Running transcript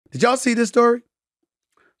Did y'all see this story?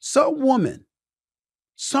 Some woman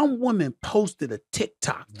posted a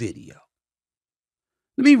TikTok video.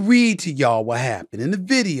 Let me read to y'all what happened in the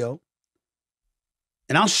video.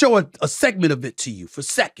 And I'll show a segment of it to you for a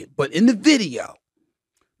second. But in the video,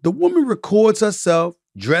 the woman records herself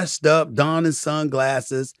dressed up, donning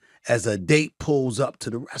sunglasses as a date pulls up to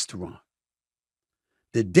the restaurant.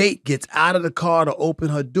 The date gets out of the car to open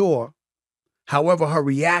her door. However, her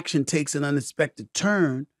reaction takes an unexpected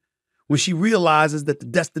turn when she realizes that the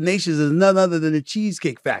destination is none other than the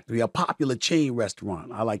Cheesecake Factory, a popular chain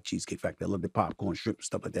restaurant. I like Cheesecake Factory. I love the popcorn, shrimp,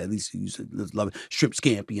 stuff like that. At least you used to love it. Shrimp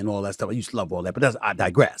scampi and all that stuff. I used to love all that, but I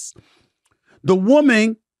digress. The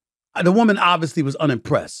woman obviously was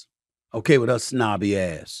unimpressed, okay, with her snobby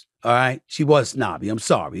ass, all right? She was snobby. I'm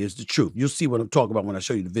sorry. It's the truth. You'll see what I'm talking about when I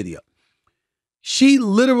show you the video. She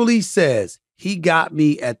literally says, he got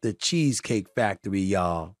me at the Cheesecake Factory,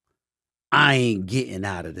 y'all. I ain't getting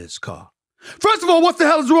out of this car. First of all, what the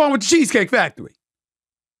hell is wrong with the Cheesecake Factory?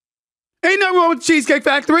 Ain't nothing wrong with the Cheesecake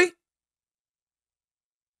Factory.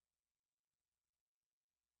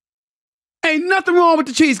 Ain't nothing wrong with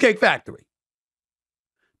the Cheesecake Factory.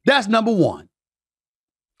 That's number one.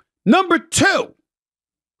 Number two,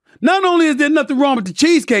 not only is there nothing wrong with the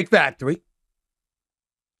Cheesecake Factory,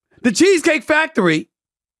 the Cheesecake Factory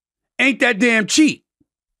ain't that damn cheap.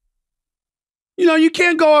 You know, you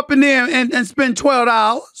can't go up in there and spend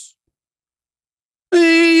 $12.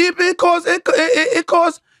 It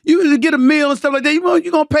costs you to get a meal and stuff like that. You're going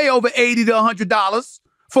to pay over $80 to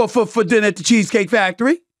 $100 for dinner at the Cheesecake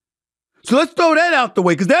Factory. So let's throw that out the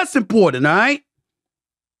way because that's important, all right?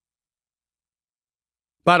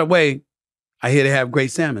 By the way, I hear they have great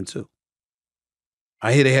salmon too.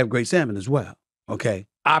 I hear they have great salmon as well, okay?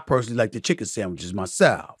 I personally like the chicken sandwiches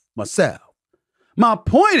myself. My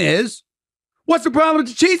point is, what's the problem with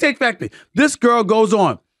the Cheesecake Factory? This girl goes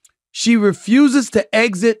on. She refuses to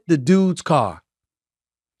exit the dude's car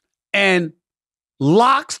and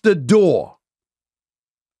locks the door.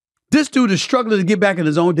 This dude is struggling to get back in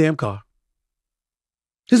his own damn car.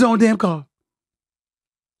 His own damn car.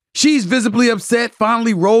 She's visibly upset,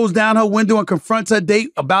 finally rolls down her window and confronts her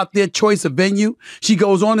date about their choice of venue. She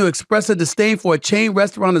goes on to express her disdain for a chain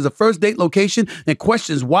restaurant as a first date location and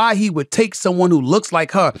questions why he would take someone who looks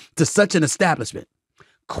like her to such an establishment.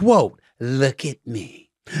 Quote, look at me.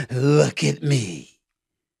 Look at me.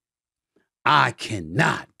 I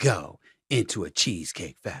cannot go into a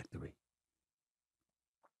Cheesecake Factory.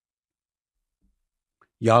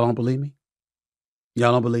 Y'all don't believe me?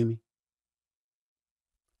 Y'all don't believe me?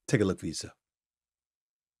 Take a look for yourself.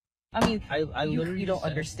 I mean, I you don't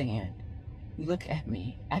understand. Look at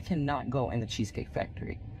me. I cannot go in the Cheesecake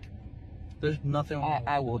Factory. There's nothing wrong.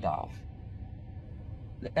 I will die.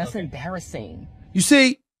 That's embarrassing. You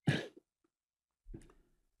see,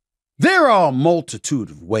 there are a multitude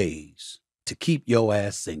of ways to keep your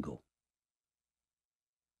ass single,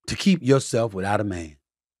 to keep yourself without a man.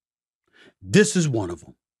 This is one of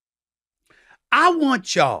them. I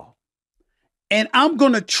want y'all, and I'm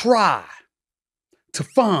going to try to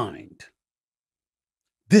find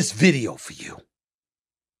this video for you.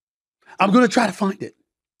 I'm going to try to find it.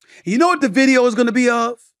 You know what the video is going to be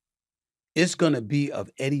of? It's going to be of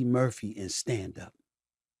Eddie Murphy in stand-up.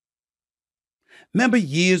 Remember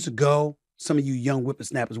years ago, some of you young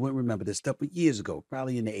whippersnappers wouldn't remember this stuff, but years ago,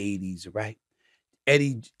 probably in the 80s, right?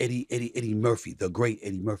 Eddie Murphy, the great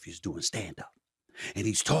Eddie Murphy, is doing stand-up. And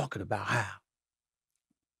he's talking about how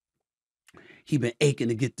he been aching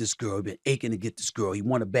to get this girl. He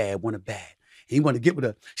want her bad. And he want to get with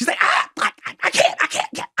her. She's like, I can't.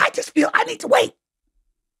 I just feel I need to wait.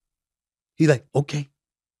 He's like, okay,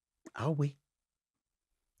 I'll wait.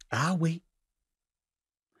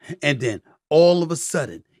 And then all of a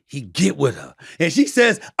sudden, he get with her. And she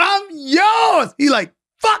says, I'm yours. He like,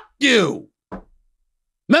 fuck you.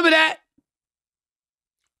 Remember that?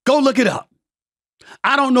 Go look it up.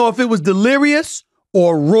 I don't know if it was delirious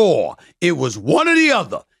or raw. It was one or the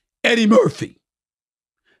other. Eddie Murphy.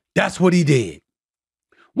 That's what he did.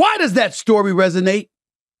 Why does that story resonate?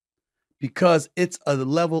 Because it's a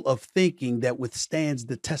level of thinking that withstands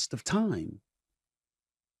the test of time.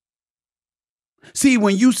 See,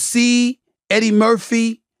 when you see Eddie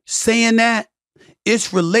Murphy saying that,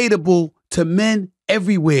 it's relatable to men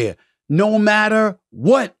everywhere, no matter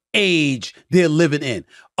what age they're living in.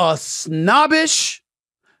 A snobbish,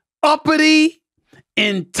 uppity,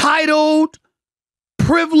 entitled,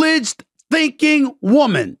 privileged thinking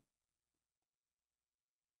woman.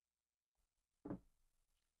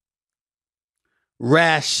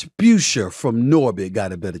 Rasputia from Norbit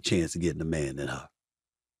got a better chance of getting a man than her.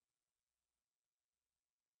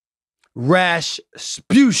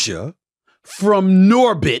 Rasputia from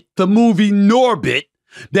Norbit, the movie Norbit,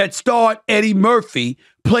 that starred Eddie Murphy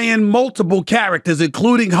playing multiple characters,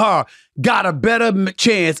 including her, got a better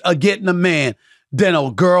chance of getting a man than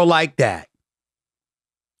a girl like that.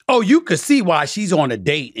 Oh, you could see why she's on a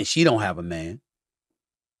date and she don't have a man.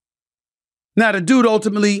 Now, the dude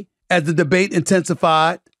ultimately, as the debate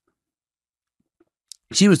intensified,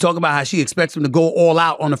 she was talking about how she expects him to go all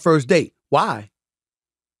out on the first date. Why?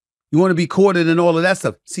 You want to be courted and all of that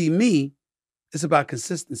stuff. See, me, it's about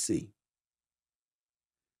consistency.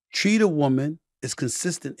 Treat a woman as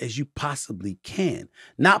consistent as you possibly can,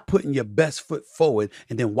 not putting your best foot forward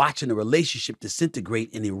and then watching the relationship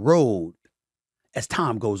disintegrate and erode as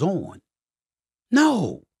time goes on.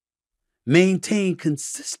 No. Maintain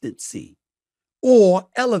consistency or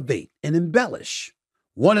elevate and embellish.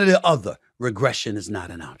 One or the other. Regression is not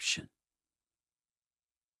an option.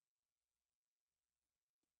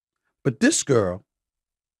 But this girl,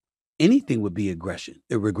 anything would be a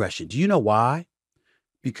regression. Do you know why?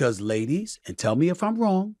 Because ladies, and tell me if I'm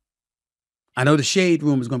wrong, I know the Shade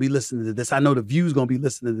Room is going to be listening to this. I know the View is going to be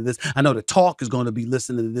listening to this. I know the Talk is going to be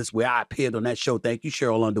listening to this, where I appeared on that show. Thank you,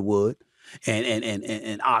 Cheryl Underwood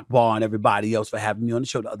and Akbar and everybody else for having me on the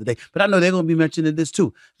show the other day. But I know they're going to be mentioning this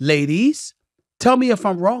too. Ladies, tell me if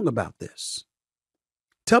I'm wrong about this.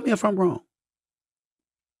 Tell me if I'm wrong.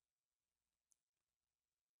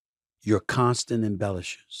 You're constant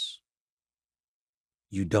embellishers.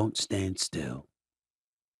 You don't stand still.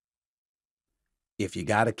 If you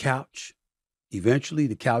got a couch, eventually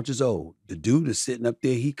the couch is old. The dude is sitting up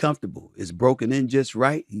there, he comfortable. It's broken in just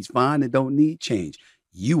right. He's fine and don't need change.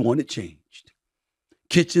 You want it changed.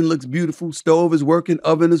 Kitchen looks beautiful. Stove is working.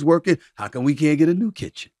 Oven is working. How come we can't get a new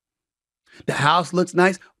kitchen? The house looks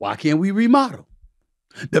nice. Why can't we remodel?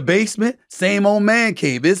 The basement, same old man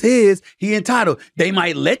cave. It's his. He entitled. They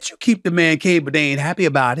might let you keep the man cave, but they ain't happy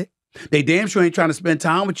about it. They damn sure ain't trying to spend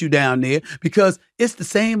time with you down there because it's the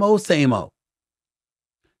same old, same old.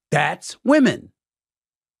 That's women.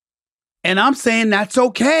 And I'm saying that's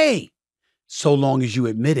okay, so long as you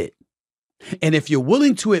admit it. And if you're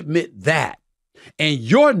willing to admit that, and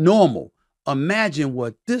you're normal, imagine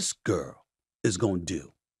what this girl is going to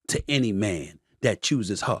do to any man that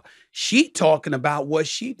chooses her. She talking about what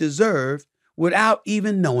she deserved without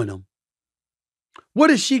even knowing him. What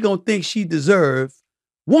is she going to think she deserved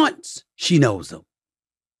once she knows him?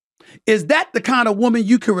 Is that the kind of woman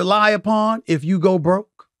you can rely upon if you go broke?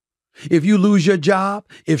 If you lose your job,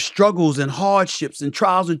 if struggles and hardships and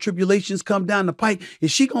trials and tribulations come down the pike,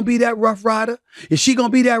 is she going to be that rough rider? Is she going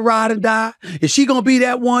to be that ride and die? Is she going to be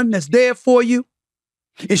that one that's there for you?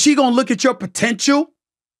 Is she going to look at your potential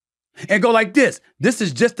and go like this? This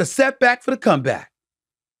is just a setback for the comeback.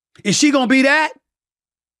 Is she going to be that?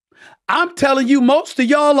 I'm telling you, most of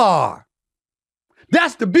y'all are.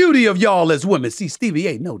 That's the beauty of y'all as women. See, Stevie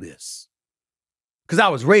A know this. Because I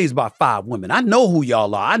was raised by 5 women. I know who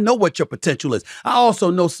y'all are. I know what your potential is. I also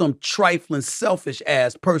know some trifling, selfish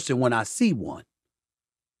ass person when I see one.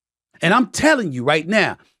 And I'm telling you right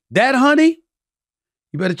now, that honey,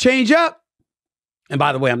 you better change up. And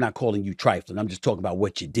by the way, I'm not calling you trifling. I'm just talking about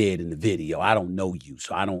what you did in the video. I don't know you,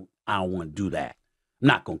 so I don't want to do that. I'm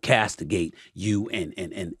not going to castigate you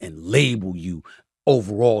and label you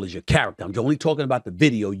overall as your character. I'm only talking about the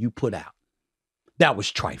video you put out. That was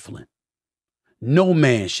trifling. No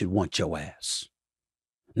man should want your ass.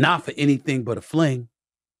 Not for anything but a fling.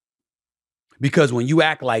 Because when you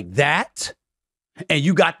act like that, and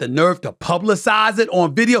you got the nerve to publicize it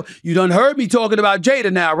on video, you done heard me talking about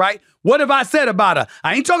Jada now, right? What have I said about her?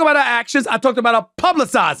 I ain't talking about her actions. I talked about her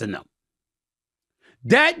publicizing them.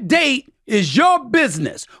 That date is your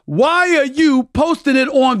business. Why are you posting it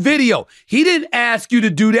on video? He didn't ask you to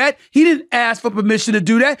do that. He didn't ask for permission to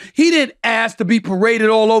do that. He didn't ask to be paraded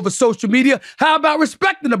all over social media. How about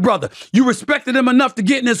respecting the brother? You respected him enough to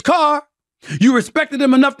get in his car. You respected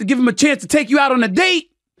him enough to give him a chance to take you out on a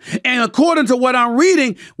date. And according to what I'm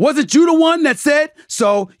reading, wasn't you the one that said,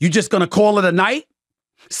 so you just going to call it a night?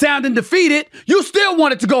 Sounding defeated, you still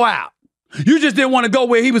wanted to go out. You just didn't want to go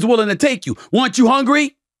where he was willing to take you. Weren't you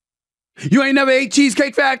hungry? You ain't never ate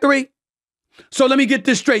Cheesecake Factory? So let me get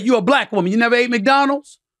this straight. You a black woman. You never ate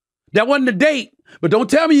McDonald's? That wasn't a date. But don't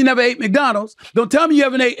tell me you never ate McDonald's. Don't tell me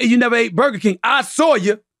you never ate Burger King. I saw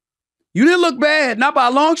you. You didn't look bad, not by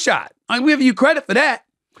a long shot. I'm giving you credit for that.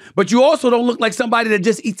 But you also don't look like somebody that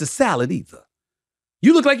just eats a salad either.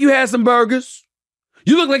 You look like you had some burgers.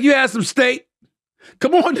 You look like you had some steak.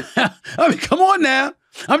 Come on now. Come on now.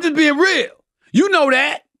 I'm just being real. You know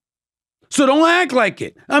that. So don't act like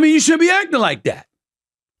it. You shouldn't be acting like that.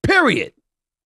 Period.